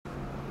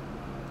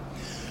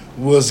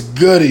What's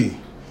goody?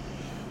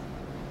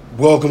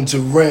 Welcome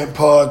to Rant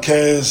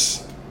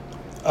Podcast.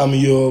 I'm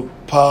your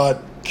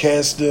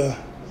podcaster,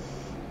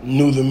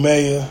 New the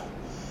Mayor.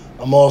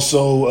 I'm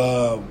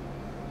also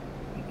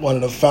one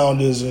of the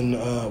founders and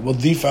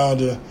the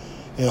founder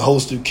and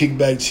host of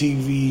Kickback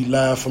TV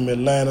live from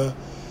Atlanta,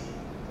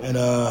 and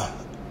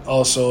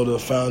also the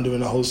founder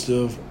and the host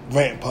of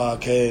Rant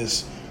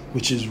Podcast,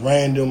 which is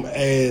Random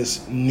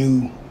Ass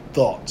New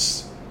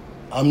Thoughts.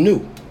 I'm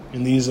new,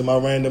 and these are my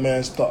random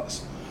ass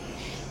thoughts.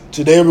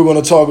 Today we're going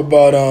to talk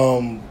about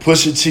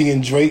Pusha T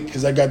and Drake,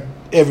 because I got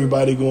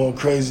everybody going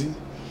crazy.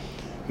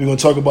 We're going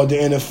to talk about the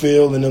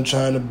NFL and them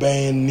trying to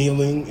ban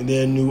kneeling and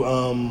their new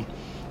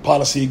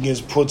policy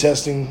against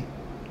protesting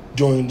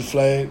during the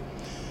flag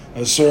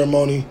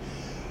ceremony.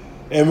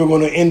 And we're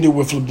going to end it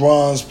with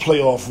LeBron's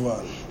playoff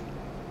run.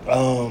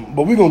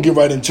 But we're going to get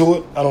right into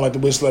it. I don't like to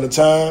waste a lot of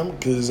time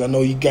because I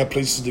know you got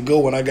places to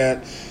go and I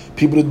got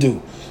people to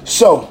do.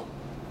 So,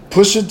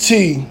 Pusha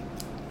T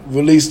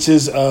released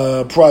his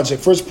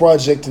first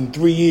project in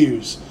 3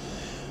 years.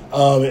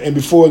 And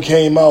before it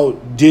came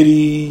out,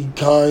 Diddy,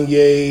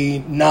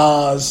 Kanye,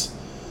 Nas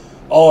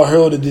all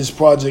heralded this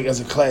project as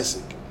a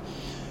classic.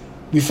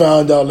 We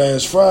found out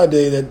last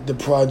Friday that the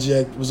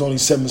project was only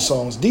 7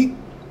 songs deep.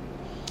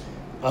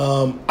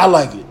 I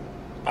like it.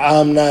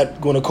 I'm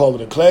not going to call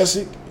it a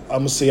classic. I'm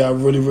going to say I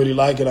really, really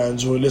like it. I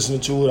enjoy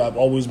listening to it. I've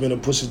always been a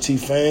Pusha T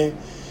fan.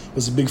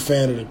 Was a big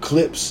fan of the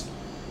clips.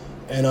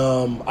 And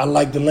I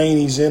like the lane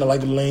he's in. I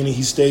like the lane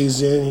he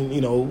stays in. You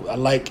know, I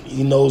like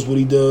he knows what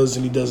he does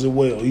and he does it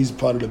well. He's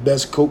probably the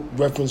best Coke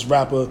reference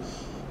rapper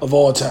of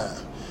all time.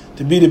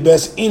 To be the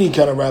best any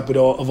kind of rapper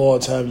of all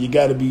time, you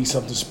got to be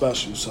something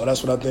special. So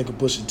that's what I think of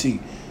Pusha T.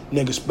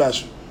 Nigga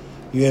special.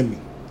 You hear me?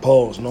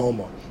 Pause, no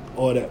more.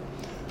 All that.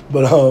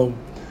 But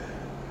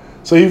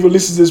so he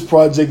releases this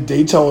project,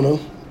 Daytona.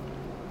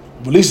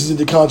 Releases it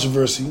to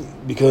controversy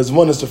because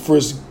one, is the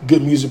first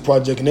good music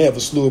project, and they have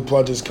a slew of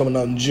projects coming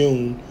out in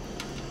June.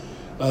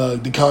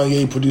 The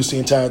Kanye produced the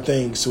entire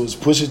thing. So it's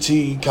Pusha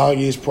T,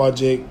 Kanye's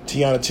project,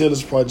 Tiana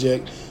Taylor's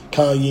project,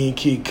 Kanye and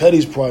Kid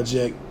Cudi's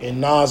project, and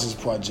Nas's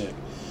project.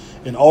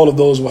 And all of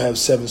those will have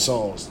 7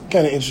 songs.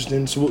 Kind of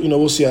interesting. So,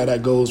 we'll see how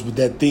that goes with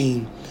that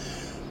theme.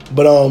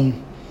 But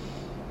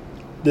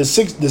the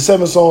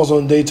 7 songs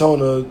on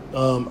Daytona,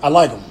 I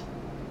like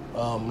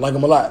them. Like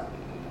them a lot.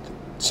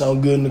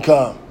 Sound good in the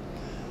car.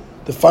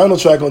 The final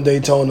track on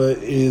Daytona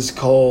is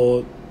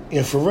called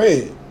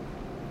Infrared.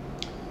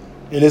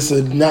 And it's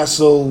a not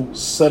so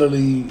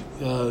subtly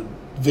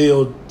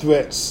veiled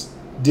threats,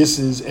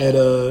 disses at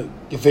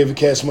your favorite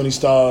Cash Money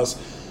stars,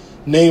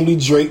 namely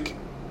Drake,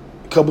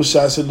 a couple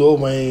shots at Lil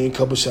Wayne, a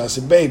couple shots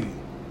at Baby.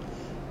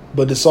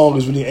 But the song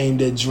is really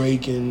aimed at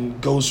Drake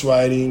and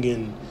ghostwriting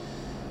and,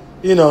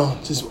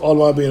 just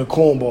all around being a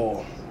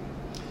cornball.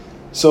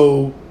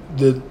 So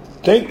the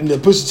thing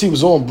that Pusha T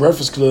was on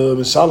Breakfast Club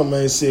and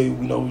Charlamagne said,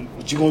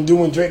 what you gonna do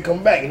when Drake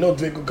come back?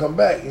 Drake will come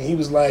back. And he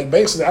was like,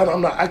 basically,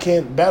 I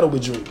can't battle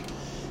with Drake.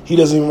 He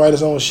doesn't even write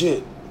his own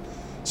shit.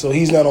 So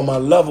he's not on my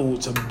level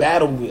to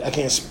battle with. I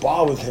can't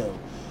spar with him.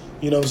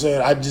 You know what I'm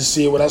saying? I just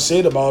said what I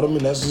said about him,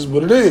 and that's just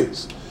what it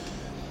is.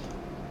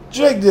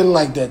 Drake didn't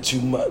like that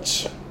too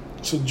much.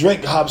 So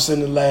Drake hops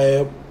in the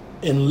lab,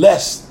 and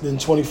less than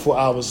 24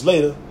 hours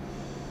later,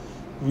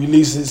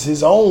 releases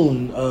his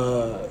own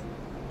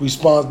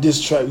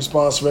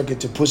response record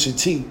to Pusha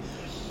T.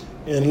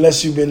 And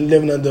unless you've been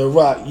living under a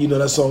rock,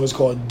 that song is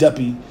called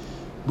Duppy,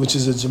 which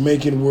is a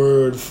Jamaican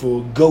word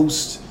for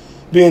ghost.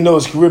 Being though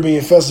it's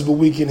Caribbean Festival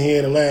weekend here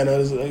in Atlanta,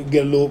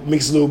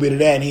 mix a little bit of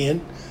that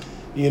in,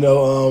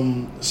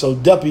 So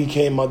Duppy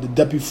came out, the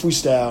Duppy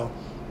freestyle,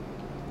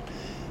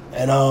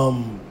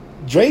 and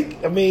Drake,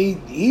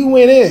 he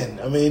went in.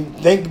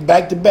 Think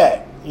back to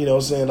back,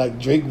 like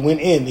Drake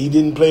went in. He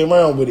didn't play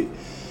around with it.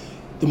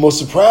 The most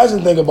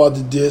surprising thing about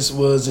the diss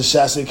was the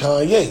shots at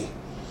Kanye.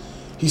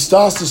 He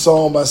starts the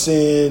song by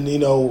saying,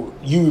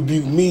 you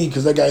rebuke me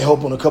because I got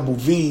help on a couple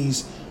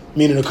V's,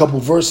 meaning a couple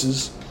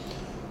verses.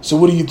 So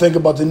what do you think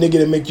about the nigga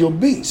that make your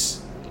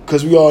beats?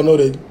 Because we all know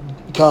that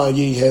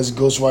Kanye has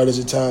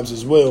ghostwriters at times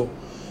as well.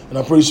 And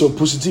I'm pretty sure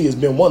Pusha T has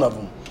been one of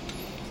them.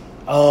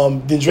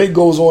 Then Drake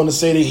goes on to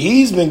say that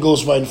he's been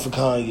ghostwriting for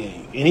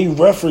Kanye. And he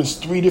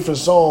referenced 3 different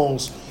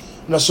songs.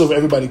 I'm not sure if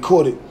everybody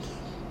caught it.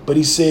 But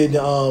he said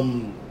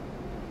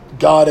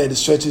God had to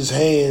stretch his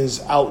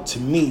hands out to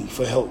me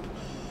for help.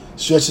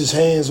 Stretch his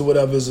hands or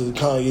whatever is a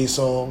Kanye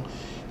song.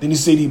 Then he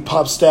said he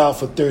pop style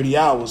for 30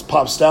 hours.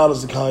 Pop style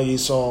is the Kanye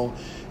song.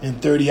 And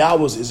 30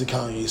 Hours is a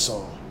Kanye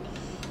song.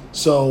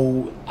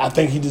 So I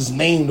think he just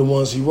named the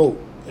ones he wrote.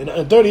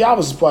 And 30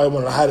 Hours is probably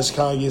one of the hottest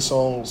Kanye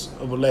songs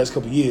over the last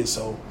couple of years.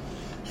 So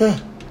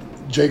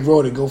Drake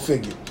wrote it, go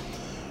figure.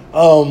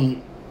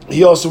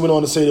 He also went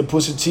on to say that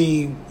Pusha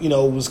T,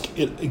 was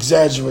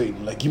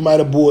exaggerating. Like, you might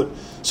have bought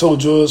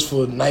sold drugs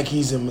for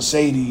Nikes and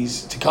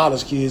Mercedes to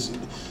college kids.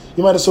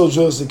 You might have sold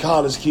drugs to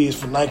college kids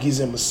for Nikes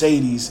and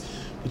Mercedes,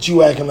 but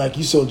you acting like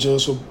you sold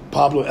drugs for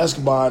Pablo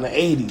Escobar in the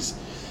 80s.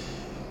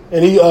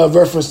 And he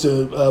referenced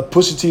to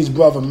Pusha T's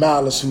brother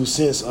Malice, who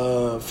since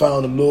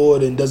found the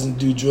Lord and doesn't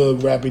do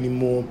drug rap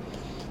anymore.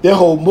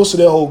 Most of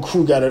their whole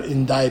crew got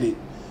indicted,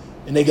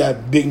 and they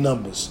got big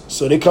numbers.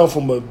 So they come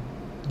from a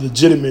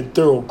legitimate,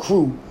 thorough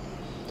crew.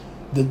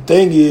 The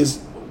thing is,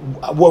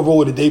 what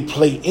role did they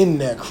play in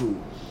that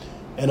crew?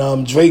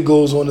 And Drake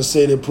goes on to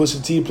say that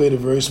Pusha T played a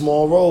very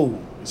small role.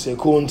 He said,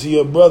 according to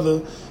your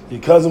brother, your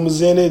cousin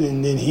was in it,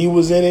 and then he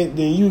was in it,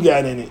 then you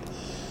got in it.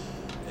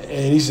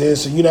 And he said,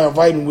 so you're not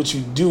writing what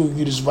you do,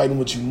 you're just writing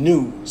what you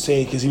knew,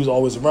 saying because he was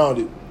always around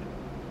it.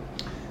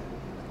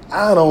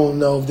 I don't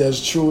know if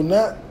that's true or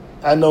not.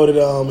 I know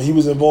that he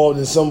was involved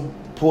in some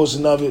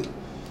portion of it.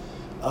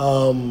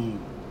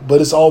 But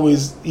it's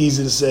always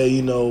easy to say,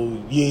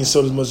 you ain't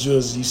sold as much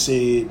drugs as you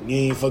said. You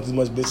ain't fucked as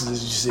much bitches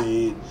as you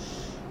said.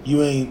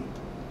 You ain't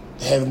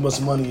have as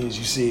much money as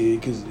you said,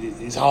 because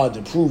it's hard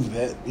to prove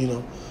that,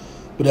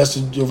 But that's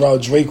the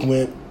route Drake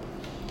went.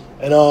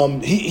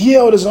 And he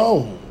held his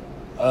own.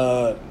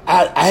 I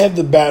have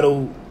the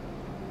battle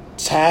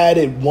tied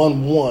at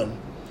 1-1,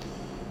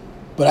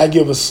 but I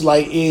give a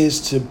slight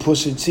edge to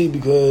Pusha T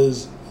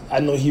because I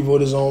know he wrote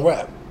his own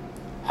rap.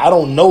 I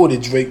don't know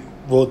that Drake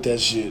wrote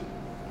that shit.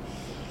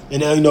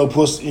 And then,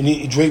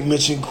 Drake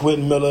mentioned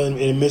Quentin Miller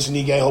and mentioned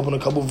he got help on a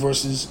couple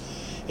verses.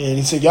 And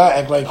he said, y'all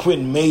act like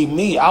Quentin made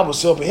me. I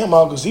was helping him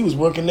out because he was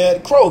working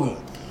at Kroger.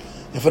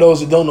 And for those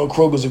that don't know,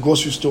 Kroger's a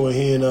grocery store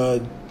here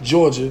in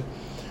Georgia.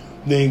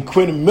 Then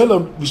Quentin Miller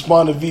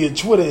responded via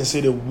Twitter and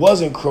said it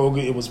wasn't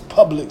Kroger, it was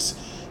Publix,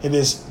 and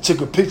then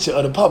took a picture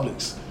of the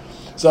Publix.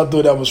 So I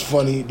thought that was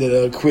funny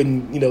that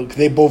Quentin,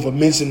 they both are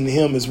mentioning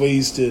him as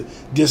ways to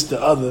diss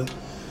the other.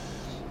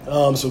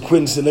 So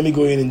Quentin said, let me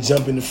go ahead and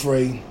jump in the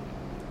fray.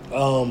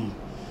 I'm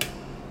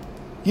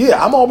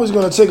always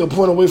going to take a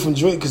point away from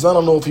Drake because I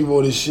don't know if he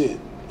wrote his shit.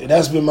 And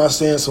that's been my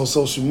stance on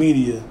social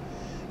media.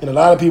 And a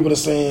lot of people are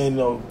saying,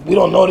 we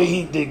don't know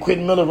that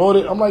Quentin Miller wrote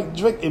it. I'm like,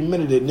 Drake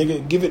admitted it,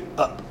 nigga. Give it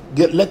up.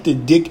 Let the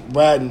dick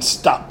ride and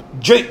stop.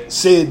 Drake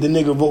said the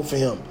nigga wrote for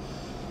him.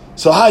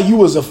 So how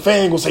you as a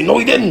fan gonna say, no,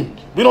 he didn't?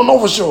 We don't know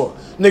for sure.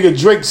 Nigga,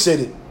 Drake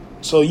said it.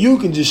 So you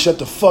can just shut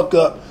the fuck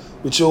up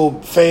with your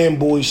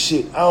fanboy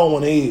shit. I don't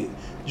want to hear it.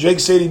 Drake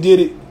said he did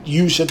it.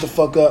 You shut the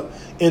fuck up.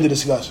 End of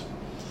discussion.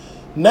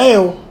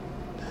 Now,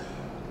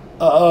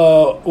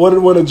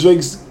 one of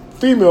Drake's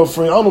female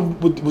friends, I don't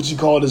know what you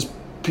call this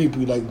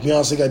people, like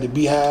Beyonce got the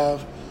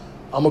Beehive.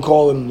 I'm gonna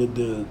call them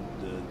the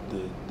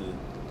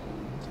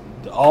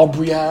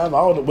Aubrey Hive. I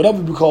don't know,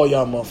 whatever we call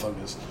y'all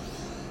motherfuckers.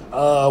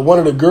 One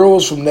of the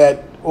girls from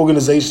that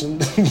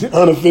organization,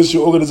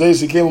 unofficial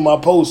organization, came on my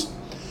post.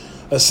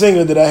 A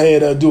singer that I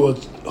had do a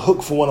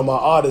hook for one of my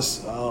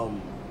artists,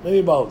 maybe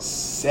about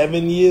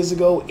 8 years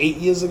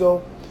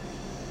ago.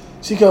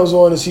 She comes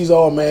on and she's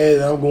all mad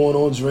and I'm going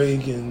on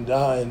Drake and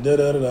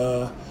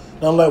da-da-da-da.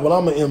 And I'm like, well,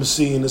 I'm an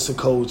MC and it's a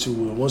code to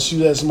it. Once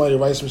you let somebody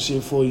write some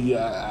shit for you,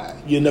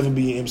 you'll never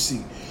be an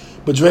MC.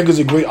 But Drake is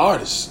a great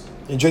artist.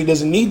 And Drake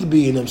doesn't need to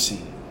be an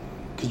MC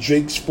because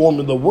Drake's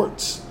formula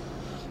works.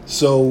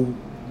 So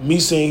me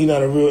saying he's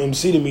not a real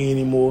MC to me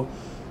anymore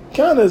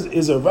kind of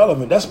is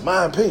irrelevant. That's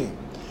my opinion.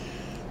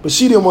 But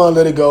she didn't want to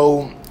let it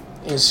go.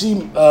 And she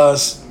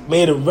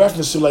made a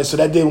reference to, so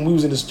that day when we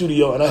was in the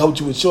studio and I helped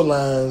you with your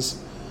lines.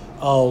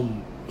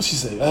 What she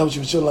said? I helped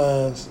you with your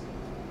lines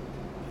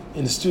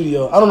in the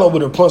studio. I don't know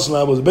what her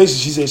punchline was.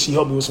 Basically, she said she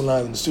helped me with some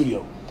lines in the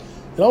studio.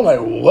 And I'm like,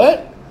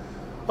 what?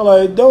 I'm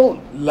like,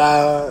 don't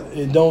lie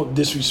and don't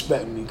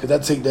disrespect me because I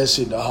take that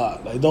shit to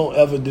heart. Like, don't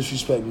ever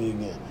disrespect me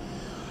again.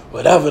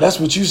 Whatever, that's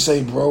what you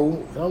say, bro.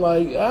 And I'm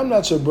like, I'm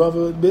not your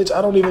brother, bitch.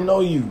 I don't even know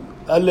you.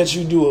 I let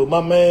you do it.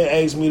 My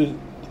man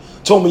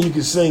told me you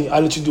could sing. I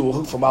let you do a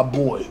hook for my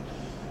boy.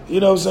 You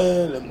know what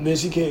I'm saying? And then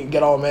she can't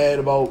get all mad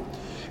about,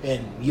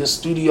 and your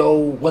studio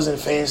wasn't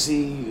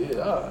fancy.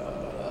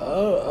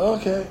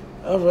 Okay,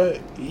 all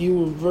right. You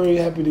were very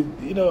happy to,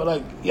 I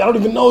don't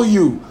even know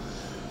you.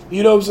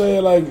 You know what I'm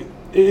saying? Like,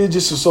 it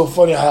just was so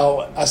funny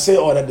how I say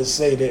all that to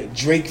say that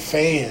Drake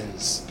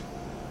fans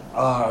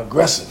are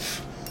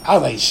aggressive. I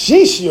was like,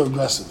 sheesh, you're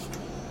aggressive.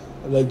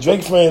 Like,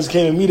 Drake fans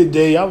came to me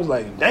today. I was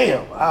like,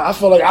 damn, I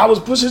felt like I was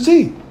Pusha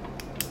T.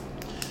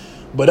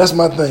 But that's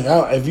my thing.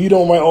 If you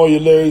don't write all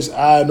your lyrics,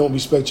 I don't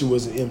respect you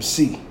as an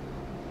MC.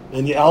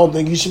 And I don't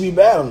think you should be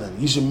battling.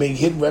 You should make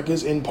hit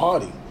records and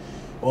party.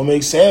 Or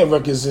make sad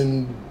records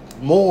and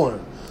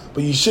mourn.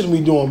 But you shouldn't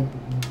be doing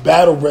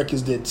battle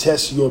records that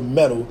test your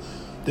metal,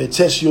 that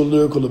test your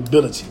lyrical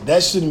ability.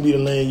 That shouldn't be the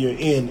lane you're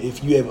in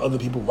if you have other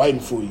people writing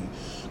for you.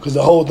 Because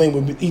the whole thing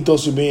with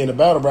ethos of being a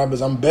battle rapper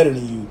is I'm better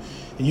than you.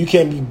 And you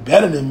can't be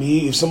better than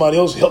me if somebody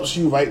else helps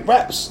you write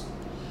raps.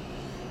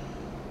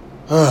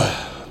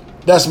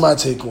 That's my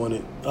take on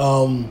it.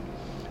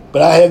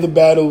 But I have the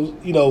battle,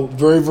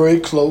 very, very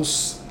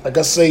close. Like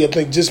I say, I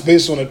think just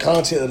based on the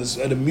content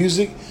of the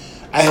music,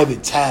 I have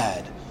it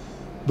tied.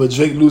 But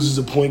Drake loses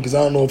a point because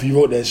I don't know if he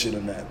wrote that shit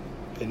or not.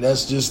 And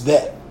that's just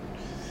that.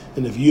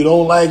 And if you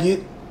don't like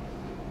it,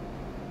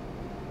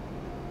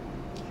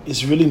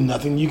 it's really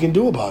nothing you can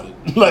do about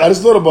it. Like, I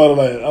just thought about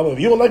it. Like, if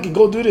you don't like it,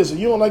 go do this. If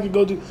you don't like it,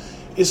 go do.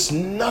 It's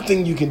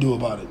nothing you can do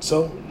about it.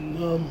 So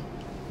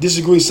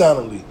disagree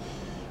silently.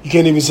 You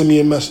can't even send me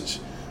a message.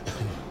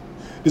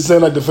 This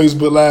ain't like the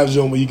Facebook Live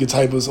zone where you can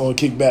type us on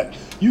Kickback.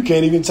 You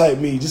can't even type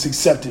me. Just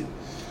accept it.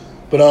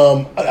 But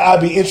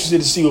I'd be interested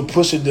to see what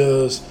Pusha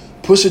does.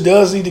 Pusha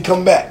does need to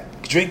come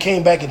back. Drake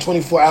came back in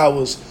 24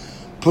 hours.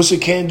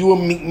 Pusha can't do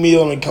a Meek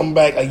Mill and come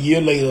back a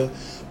year later.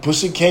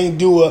 Pusha can't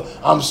do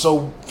I'm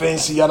so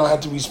fancy, I don't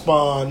have to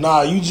respond.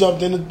 Nah, you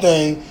jumped in the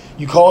thing.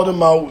 You called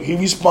him out. He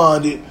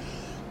responded.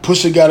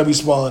 Pusha got to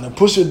respond. If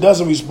Pusha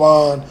doesn't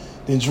respond,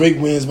 then Drake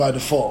wins by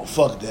default.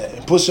 Fuck that.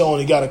 And Pusha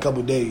only got a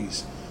couple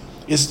days.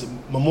 It's the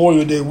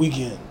Memorial Day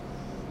weekend.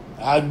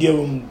 I'd give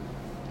him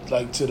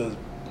like to the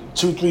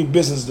 2-3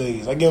 business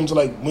days. I give him to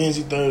like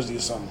Wednesday, Thursday or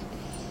something.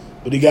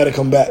 But he got to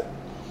come back.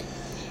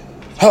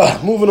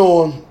 Moving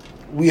on,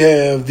 we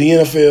have the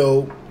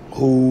NFL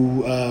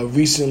who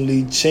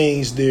recently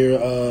changed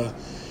their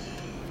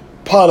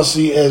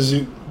policy as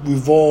it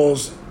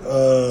revolves,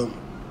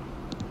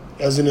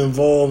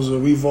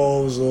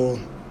 or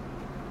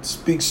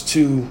speaks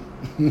to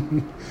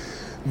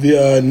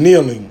the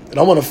kneeling. And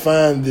I want to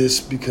find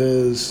this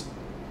because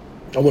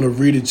I want to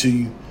read it to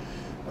you.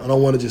 I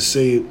don't want to just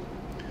say it.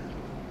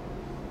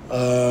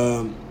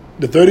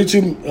 The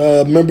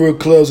 32 member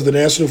clubs of the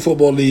National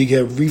Football League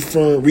have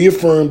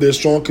reaffirmed their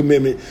strong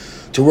commitment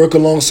to work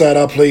alongside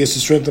our players to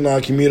strengthen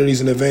our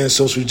communities and advance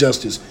social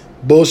justice.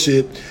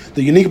 Bullshit.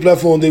 The unique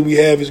platform that we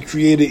have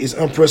created is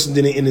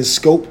unprecedented in its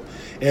scope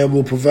and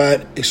will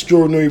provide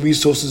extraordinary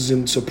resources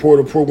and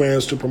supportive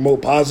programs to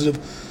promote positive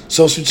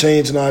social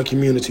change in our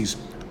communities.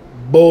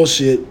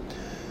 Bullshit.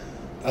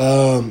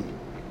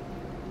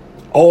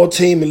 All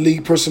team and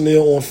league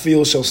personnel on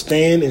field shall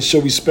stand and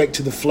show respect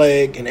to the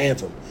flag and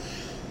anthem.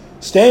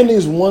 Standing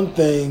is one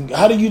thing.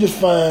 How do you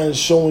define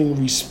showing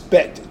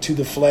respect to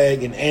the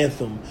flag and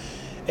anthem?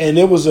 And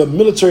there was a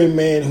military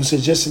man who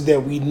suggested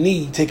that we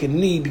take a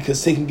knee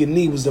because taking a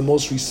knee was the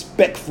most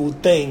respectful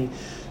thing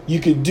you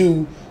could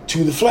do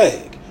to the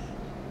flag.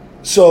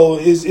 So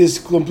it's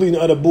completely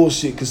utter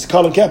bullshit because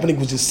Colin Kaepernick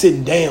was just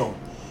sitting down.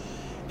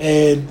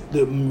 And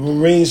the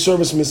Marine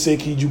serviceman said,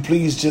 "Could you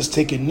please just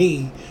take a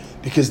knee?"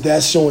 Because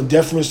that's showing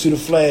deference to the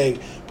flag,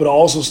 but it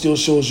also still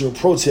shows your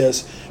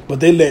protest. But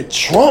they let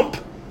Trump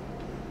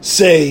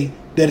say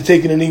that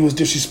taking a knee was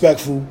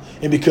disrespectful,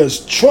 and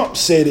because Trump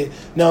said it,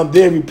 now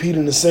they're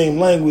repeating the same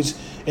language,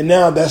 and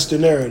now that's the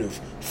narrative.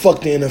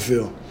 Fuck the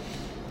NFL.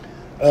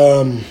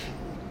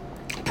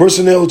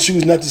 Personnel who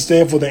choose not to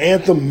stand for the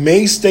anthem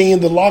may stay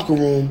in the locker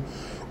room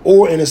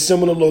or in a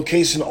similar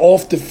location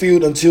off the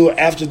field until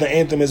after the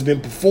anthem has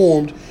been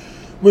performed,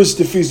 which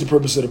defeats the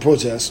purpose of the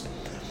protest.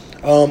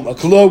 A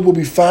club will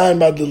be fined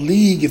by the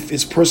league if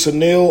its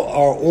personnel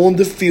are on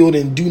the field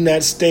and do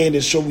not stand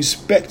and show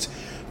respect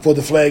for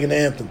the flag and the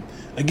anthem.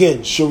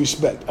 Again, show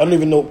respect. I don't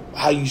even know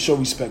how you show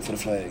respect for the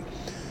flag.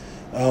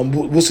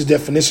 What's the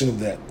definition of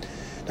that?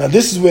 Now,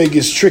 this is where it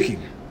gets tricky.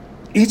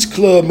 Each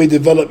club may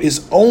develop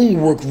its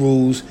own work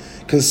rules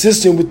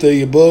consistent with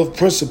the above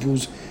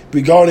principles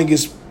regarding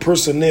its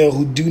personnel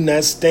who do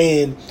not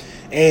stand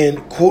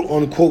and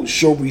quote-unquote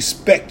show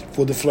respect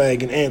for the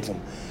flag and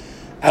anthem.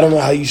 I don't know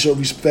how you show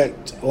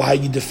respect or how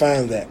you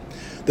define that.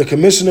 The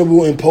commissioner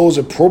will impose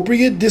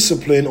appropriate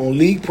discipline on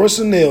league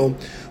personnel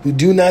who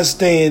do not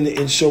stand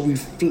and show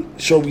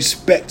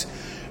respect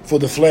for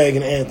the flag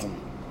and anthem.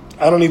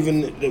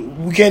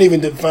 We can't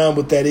even define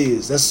what that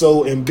is. That's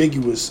so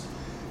ambiguous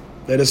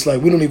that it's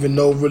like we don't even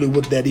know really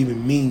what that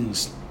even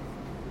means.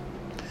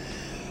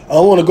 I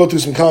want to go through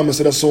some comments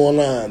that I saw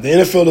online. The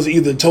NFL is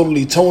either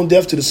totally tone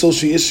deaf to the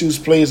social issues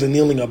players are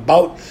kneeling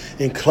about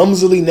and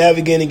clumsily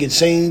navigating a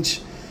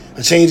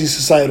changing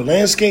societal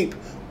landscape,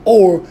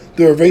 or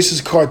they're a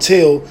racist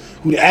cartel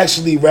who'd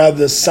actually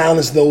rather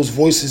silence those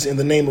voices in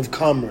the name of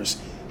commerce.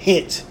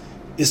 Hint,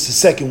 it's the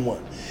second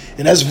one.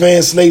 And that's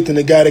Vance Lathan,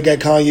 the guy that got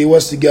Kanye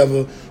West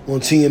together on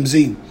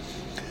TMZ.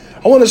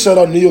 I want to shout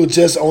out New York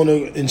Jets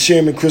owner and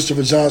chairman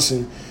Christopher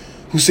Johnson,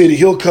 who said that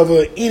he'll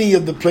cover any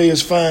of the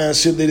players'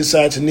 fines should they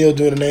decide to kneel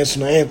during the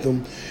national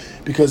anthem,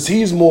 because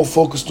he's more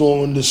focused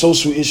on the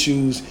social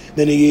issues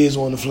than he is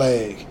on the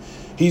flag.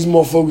 He's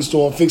more focused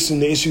on fixing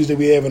the issues that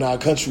we have in our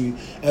country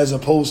as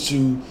opposed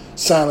to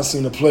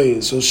silencing the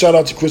players. So shout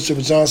out to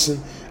Christopher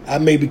Johnson. I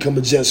may become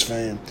a Jets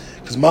fan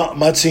because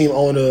my team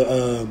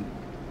owner,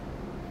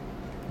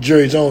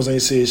 Jerry Jones,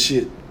 ain't said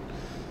shit.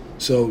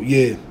 So,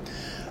 yeah.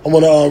 I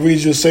want to read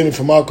you a statement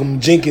from Malcolm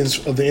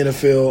Jenkins of the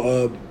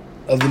NFL,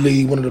 of the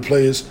league, one of the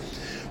players.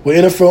 What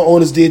NFL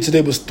owners did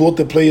today was thwart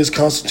the players'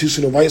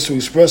 constitutional rights to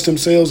express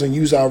themselves and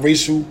use our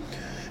platform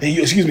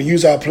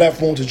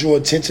to draw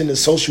attention to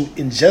social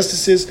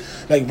injustices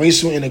like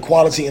racial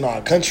inequality in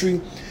our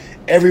country.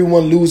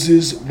 Everyone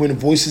loses when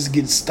voices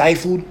get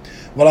stifled.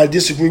 While I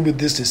disagree with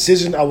this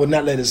decision, I will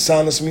not let it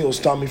silence me or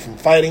stop me from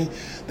fighting.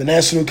 The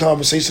national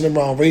conversation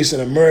around race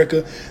in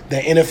America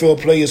that NFL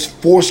players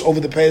forced over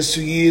the past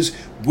 2 years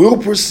will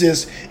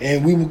persist,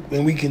 and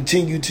we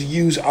continue to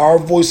use our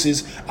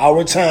voices,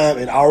 our time,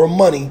 and our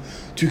money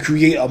to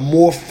create a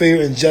more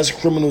fair and just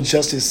criminal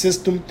justice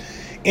system,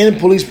 end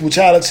police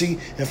brutality,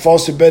 and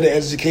foster better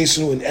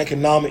educational and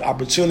economic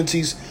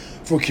opportunities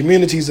for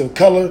communities of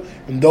color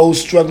and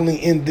those struggling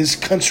in this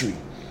country.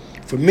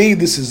 For me,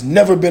 this has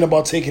never been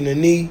about taking a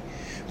knee,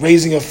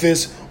 raising a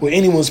fist, or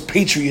anyone's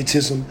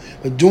patriotism,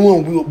 but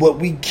doing what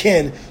we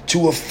can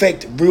to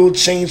affect real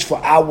change for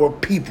our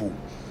people.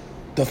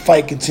 The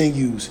fight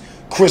continues.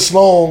 Chris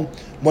Long,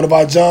 one of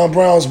our John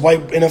Brown's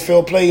white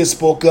NFL players,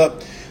 spoke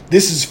up.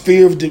 This is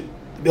fear of the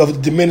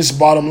diminished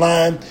bottom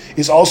line.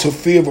 It's also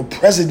fear of a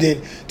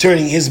president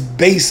turning his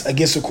base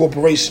against a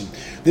corporation.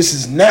 This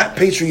is not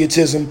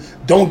patriotism.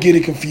 Don't get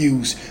it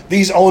confused.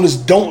 These owners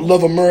don't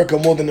love America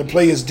more than the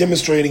players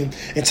demonstrating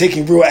and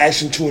taking real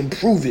action to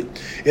improve it.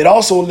 It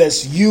also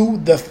lets you,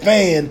 the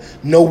fan,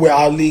 know where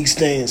our league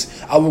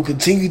stands. I will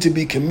continue to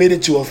be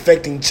committed to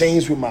affecting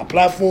change with my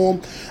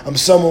platform. I'm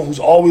someone who's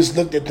always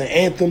looked at the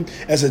anthem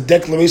as a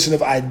declaration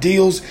of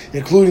ideals,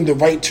 including the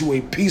right to a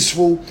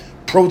peaceful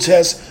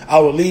protest.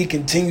 Our league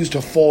continues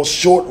to fall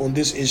short on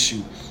this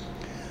issue.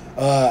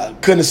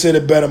 Couldn't have said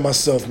it better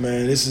myself,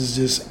 man. This is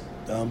just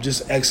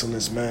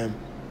excellence, man.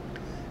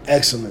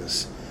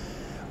 Excellence.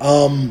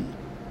 I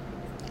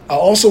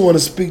also want to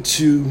speak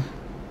to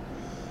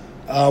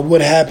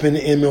what happened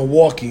in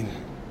Milwaukee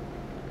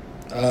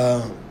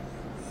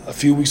a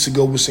few weeks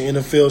ago, which the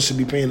NFL should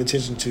be paying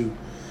attention to.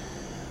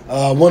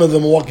 One of the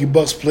Milwaukee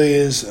Bucks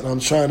players, and I'm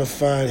trying to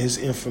find his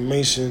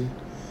information,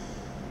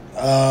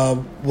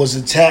 was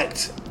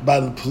attacked by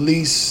the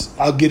police.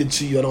 I'll get it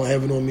to you. I don't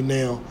have it on me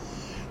now.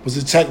 Was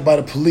attacked by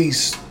the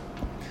police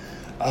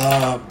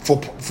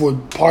for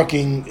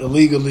parking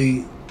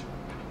illegally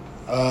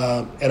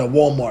at a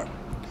Walmart.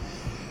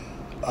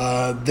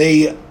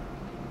 They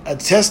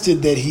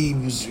attested that he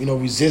was,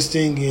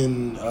 resisting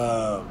and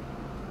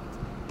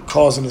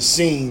causing a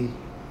scene.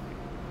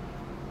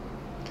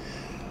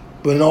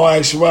 But in all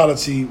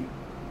actuality,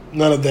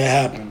 none of that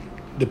happened.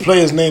 The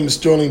player's name is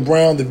Sterling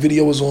Brown. The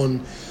video was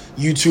on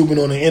YouTube and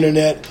on the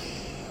internet.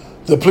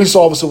 The police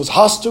officer was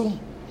hostile.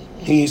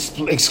 He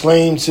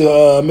exclaimed to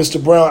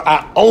Mr. Brown,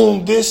 "I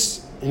own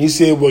this." And he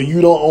said, "Well, you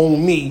don't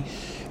own me."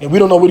 And we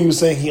don't know what he was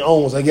saying he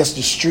owns. I guess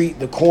the street,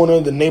 the corner,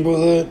 the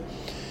neighborhood.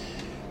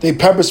 They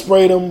pepper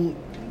sprayed him.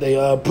 They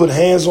put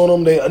hands on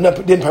him. They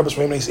didn't pepper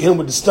spray him. They hit him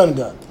with the stun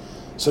gun.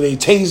 So they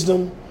tased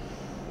him,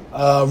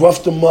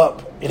 roughed him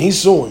up, and he's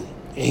suing.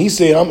 And he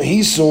said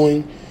he's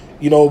suing,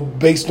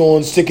 based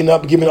on sticking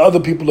up, giving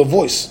other people a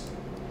voice.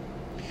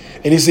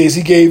 And he says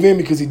he gave in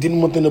because he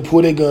didn't want them to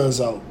pull their guns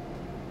out.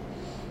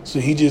 So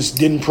he just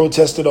didn't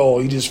protest at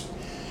all.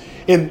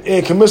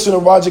 And Commissioner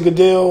Roger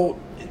Goodell,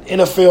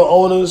 NFL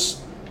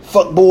owners,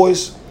 fuck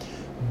boys,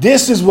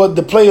 this is what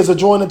the players are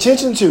drawing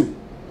attention to.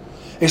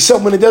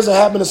 Except when it doesn't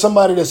happen to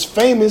somebody that's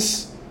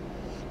famous,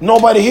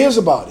 nobody hears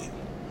about it.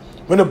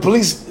 When the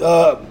police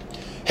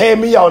had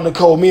me out in the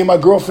cold, me and my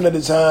girlfriend at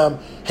the time,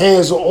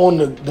 hands on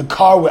the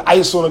car with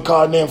ice on the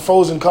car, damn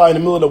frozen car in the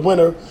middle of the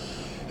winter,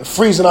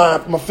 freezing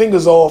my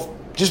fingers off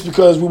just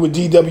because we were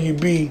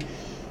DWB.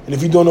 And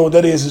if you don't know what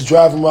that is, it's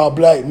driving while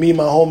black, me,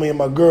 my homie, and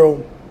my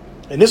girl.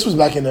 And this was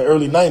back in the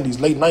early 90s,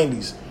 late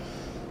 90s.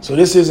 So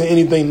this isn't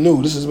anything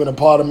new. This has been a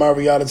part of my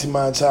reality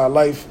my entire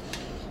life.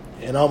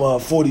 And I'm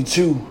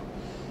 42.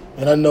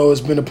 And I know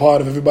it's been a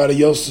part of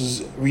everybody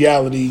else's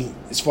reality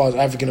as far as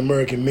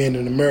African-American men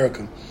in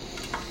America.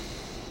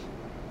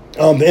 The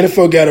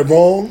NFL got it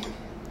wrong.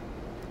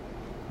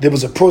 There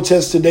was a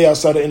protest today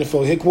outside of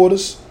NFL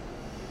headquarters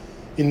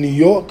in New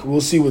York. We'll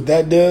see what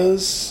that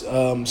does.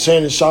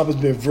 Shannon Sharpe has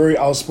been very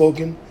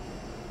outspoken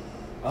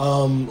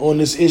on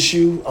this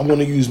issue. I'm going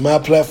to use my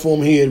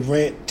platform here at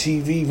Rant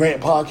TV,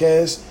 Rant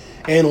Podcast,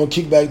 and on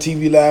Kickback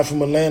TV Live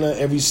from Atlanta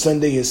every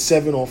Sunday at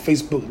 7 on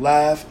Facebook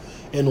Live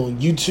and on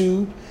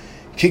YouTube.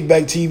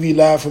 Kickback TV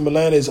Live from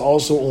Atlanta is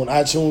also on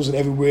iTunes and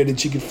everywhere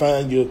that you can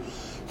find your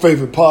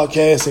favorite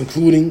podcasts,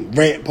 including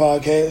Rant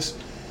Podcast.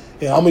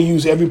 And I'm going to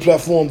use every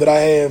platform that I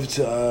have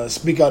to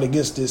speak out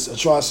against this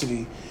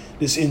atrocity,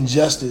 this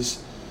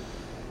injustice.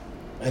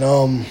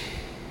 And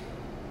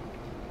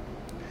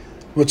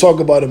we'll talk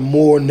about it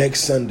more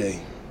next Sunday.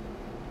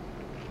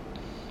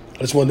 I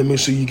just wanted to make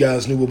sure you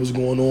guys knew what was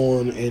going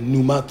on and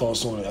knew my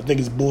thoughts on it. I think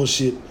it's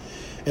bullshit.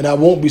 And I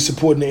won't be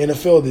supporting the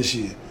NFL this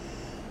year.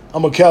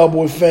 I'm a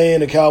Cowboy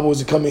fan. The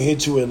Cowboys are coming here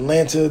to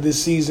Atlanta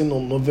this season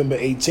on November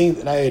 18th,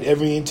 and I had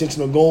every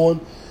intention of going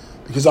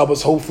because I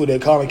was hopeful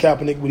that Colin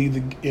Kaepernick would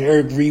either,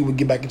 Eric Reid would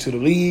get back into the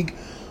league,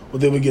 or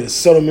they would get a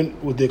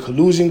settlement with their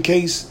collusion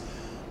case.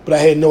 But I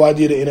had no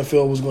idea the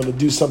NFL was going to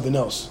do something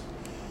else.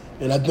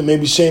 And I think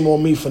maybe shame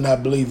on me for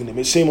not believing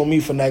it. Shame on me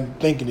for not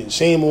thinking it.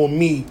 Shame on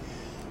me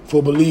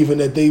for believing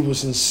that they were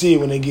sincere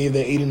when they gave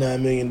that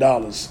 $89 million.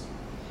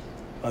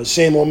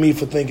 Shame on me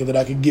for thinking that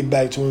I could get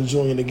back to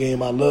enjoying the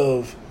game I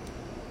love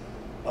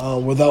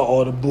without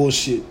all the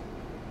bullshit.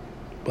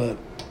 But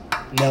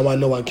now I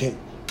know I can't.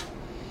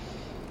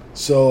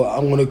 So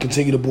I'm going to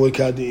continue to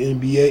boycott the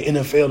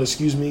NFL,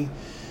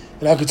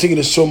 and I'll continue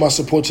to show my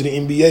support to the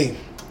NBA.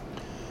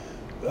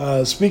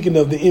 Speaking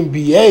of the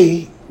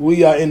NBA,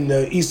 we are in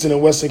the Eastern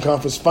and Western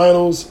Conference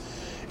Finals.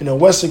 In the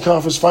Western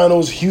Conference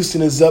Finals,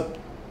 Houston is up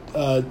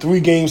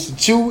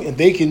 3-2, and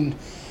they can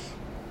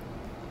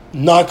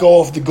knock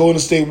off the Golden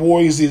State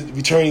Warriors, the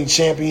returning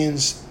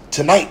champions,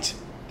 tonight.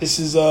 This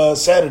is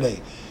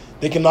Saturday.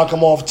 They can knock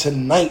them off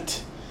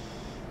tonight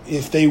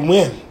if they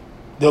win.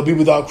 They'll be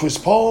without Chris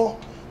Paul.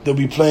 They'll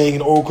be playing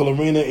in Oracle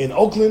Arena in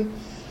Oakland.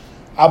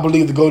 I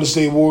believe the Golden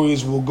State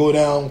Warriors will go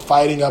down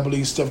fighting. I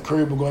believe Steph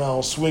Curry will go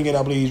down swinging.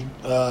 I believe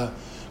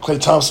Klay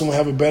Thompson will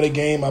have a better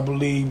game. I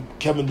believe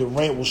Kevin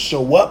Durant will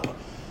show up.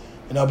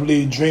 And I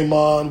believe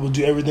Draymond will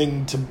do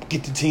everything to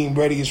get the team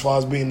ready as far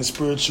as being the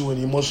spiritual and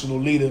the emotional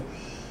leader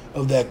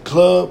of that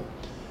club.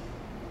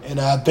 And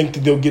I think that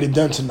they'll get it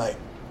done tonight.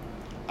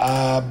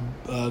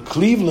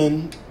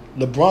 Cleveland,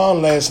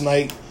 LeBron last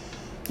night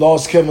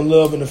lost Kevin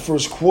Love in the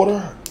first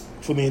quarter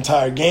for the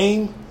entire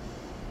game.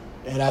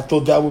 And I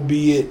thought that would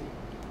be it.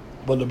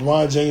 But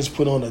LeBron James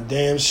put on a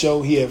damn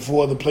show. He had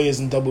 4 other players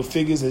in double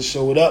figures that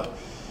showed up.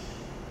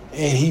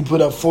 And he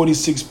put up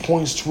 46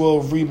 points,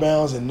 12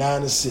 rebounds, and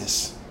 9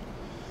 assists.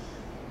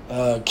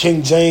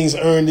 King James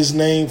earned his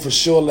name for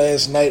sure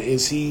last night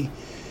as he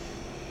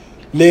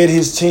led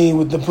his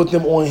team put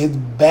them on his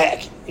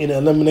back in an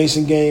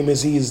elimination game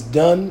as he is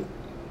done.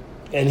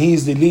 And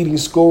he's the leading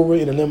scorer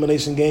in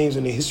elimination games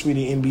in the history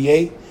of the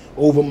NBA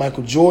over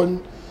Michael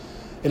Jordan.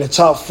 In the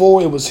top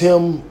 4, it was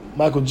him,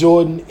 Michael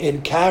Jordan,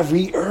 and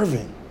Kyrie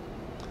Irving.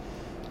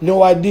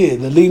 No idea.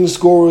 The leading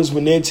scorers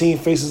when their team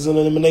faces an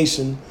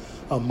elimination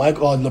are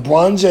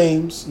LeBron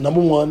James,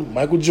 number 1,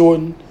 Michael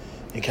Jordan,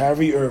 and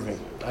Kyrie Irving.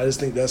 I just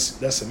think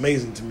that's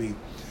amazing to me.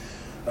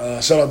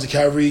 Shout out to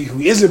Kyrie, who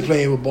isn't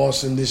playing with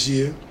Boston this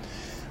year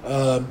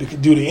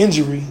due to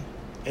injury,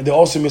 and they're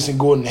also missing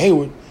Gordon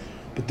Hayward.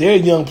 But their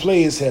young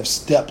players have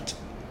stepped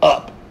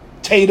up.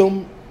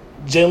 Tatum,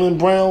 Jaylen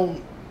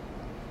Brown,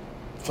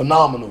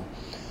 phenomenal,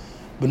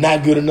 but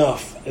not good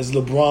enough as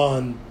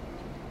LeBron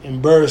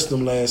embarrassed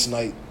them last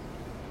night.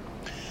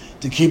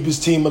 To keep his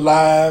team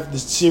alive, the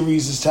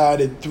series is tied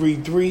at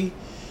 3-3.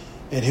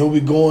 And he'll be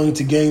going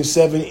to Game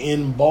 7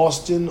 in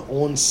Boston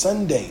on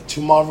Sunday,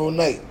 tomorrow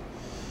night.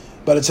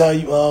 By the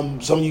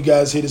time some of you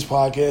guys hear this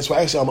podcast, well,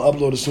 actually, I'm going to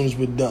upload as soon as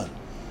we're done.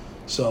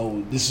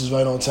 So this is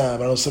right on time.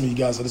 I know some of you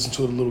guys are listening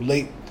to it a little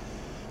late.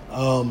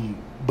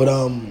 But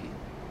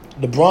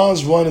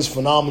LeBron's run is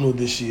phenomenal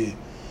this year.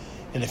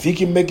 And if he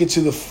can make it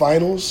to the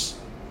finals,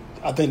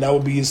 I think that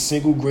would be his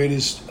single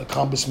greatest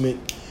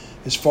accomplishment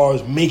as far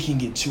as making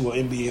it to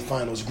an NBA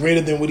Finals.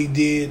 Greater than what he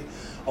did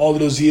all of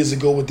those years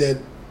ago with that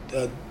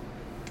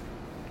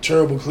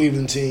terrible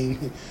Cleveland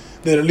team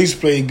that at least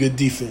played good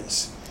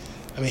defense.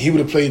 I mean, he would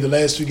have played the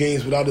last 2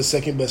 games without his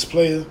second-best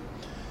player.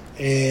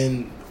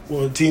 And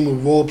when a team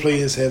of role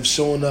players have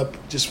shown up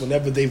just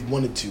whenever they've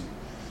wanted to,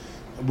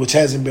 which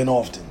hasn't been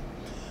often.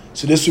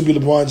 So this would be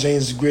LeBron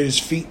James'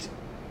 greatest feat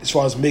as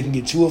far as making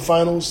it to a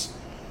finals.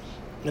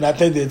 And I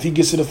think that if he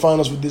gets to the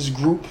finals with this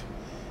group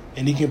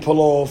and he can pull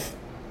off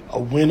a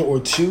win or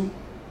 2,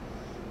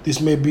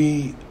 this may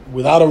be,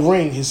 without a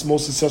ring, his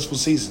most successful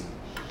season.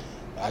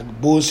 I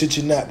bullshit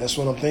you not. That's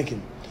what I'm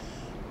thinking.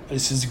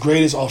 It's his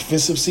greatest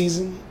offensive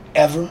season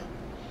ever.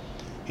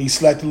 He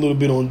slacked a little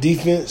bit on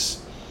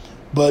defense.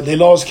 But they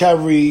lost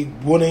Kyrie.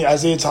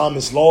 Isaiah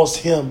Thomas lost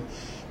him.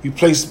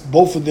 Replaced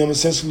both of them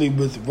essentially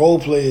with role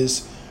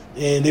players.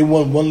 And they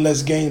won 1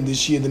 less game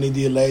this year than they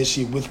did last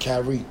year with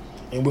Kyrie.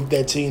 And with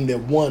that team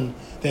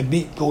that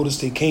beat Golden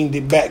State,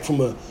 came back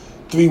from a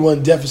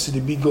 3-1 deficit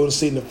to beat Golden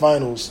State in the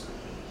finals.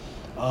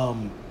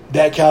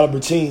 That caliber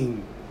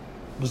team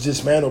was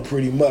dismantled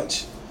pretty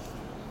much.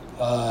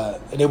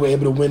 And they were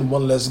able to win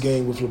 1 less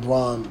game with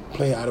LeBron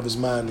playing out of his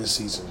mind this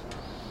season.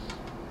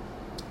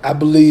 I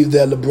believe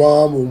that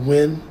LeBron will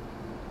win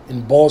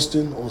in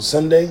Boston on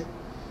Sunday.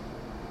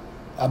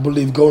 I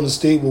believe Golden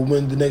State will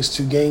win the next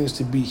 2 games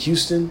to beat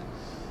Houston.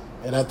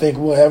 And I think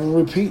we'll have a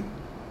repeat.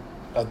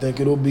 I think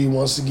it'll be,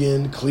 once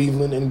again,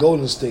 Cleveland and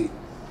Golden State.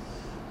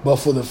 But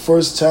for the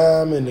first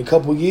time in a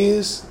couple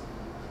years,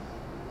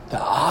 the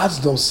odds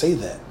don't say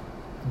that.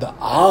 The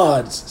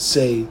odds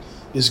say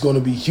it's going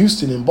to be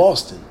Houston and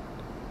Boston.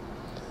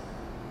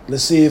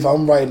 Let's see if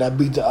I'm right and I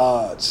beat the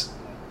odds.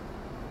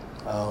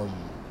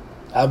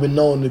 I've been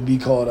known to be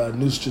called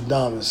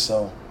Nostradamus,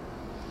 so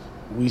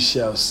we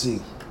shall see.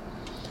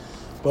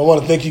 But I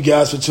want to thank you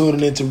guys for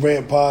tuning in to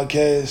Rant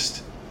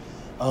Podcast.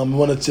 I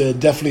wanted to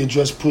definitely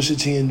address Pusha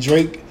T and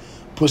Drake.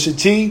 Pusha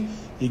T,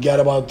 you got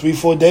about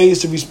 3-4 days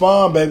to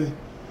respond, baby.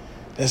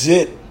 That's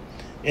it.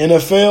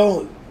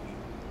 NFL,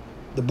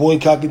 the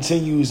boycott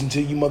continues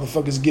until you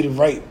motherfuckers get it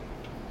right.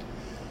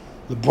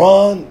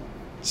 LeBron,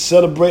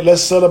 celebrate.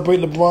 Let's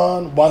celebrate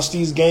LeBron. Watch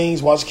these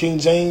games. Watch King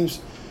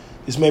James.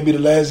 This may be the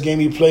last game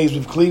he plays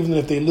with Cleveland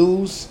if they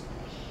lose.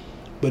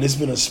 But it's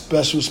been a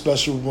special,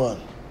 special run.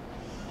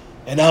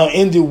 And I'll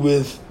end it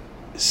with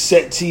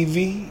Set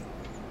TV.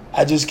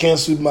 I just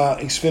canceled my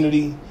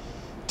Xfinity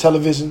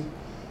television.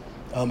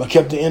 I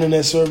kept the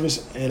internet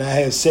service, and I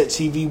had Set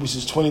TV, which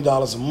is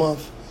 $20 a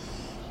month,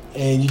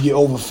 and you get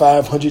over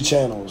 500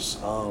 channels.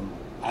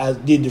 I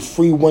did the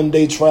free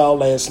 1-day trial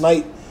last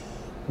night,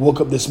 woke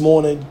up this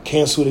morning,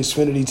 canceled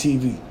Xfinity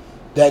TV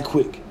that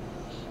quick,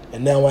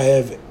 and now I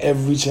have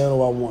every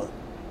channel I want.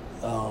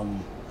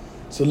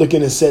 So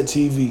looking at Set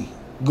TV,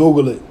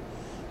 Google it.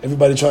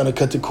 Everybody trying to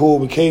cut the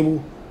cord with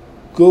cable,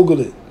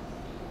 Google it.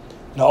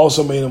 And I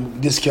also made them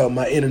discount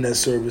my internet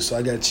service, so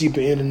I got cheaper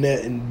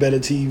internet and better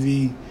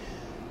TV,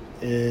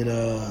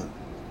 and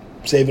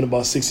saving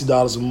about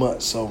 $60 a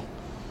month. So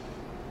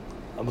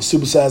I'm gonna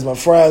supersize my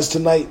fries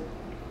tonight.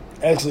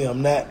 Actually,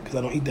 I'm not, because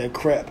I don't eat that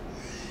crap.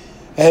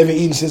 I haven't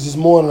eaten since this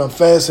morning. I'm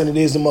fasting. It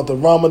is the month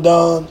of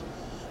Ramadan.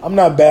 I'm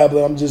not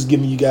babbling. I'm just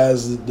giving you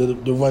guys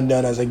the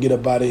rundown as I get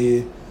up out of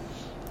here.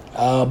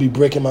 I'll be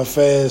breaking my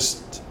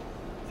fast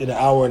in an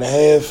hour and a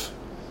half.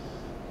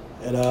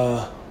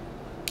 And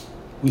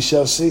we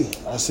shall see.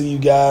 I'll see you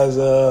guys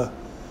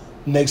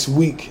next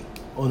week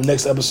on the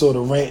next episode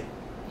of Rant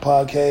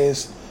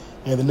Podcast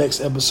and the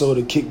next episode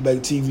of Kickback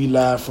TV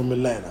Live from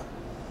Atlanta.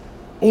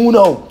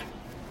 Uno.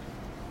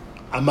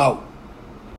 I'm out.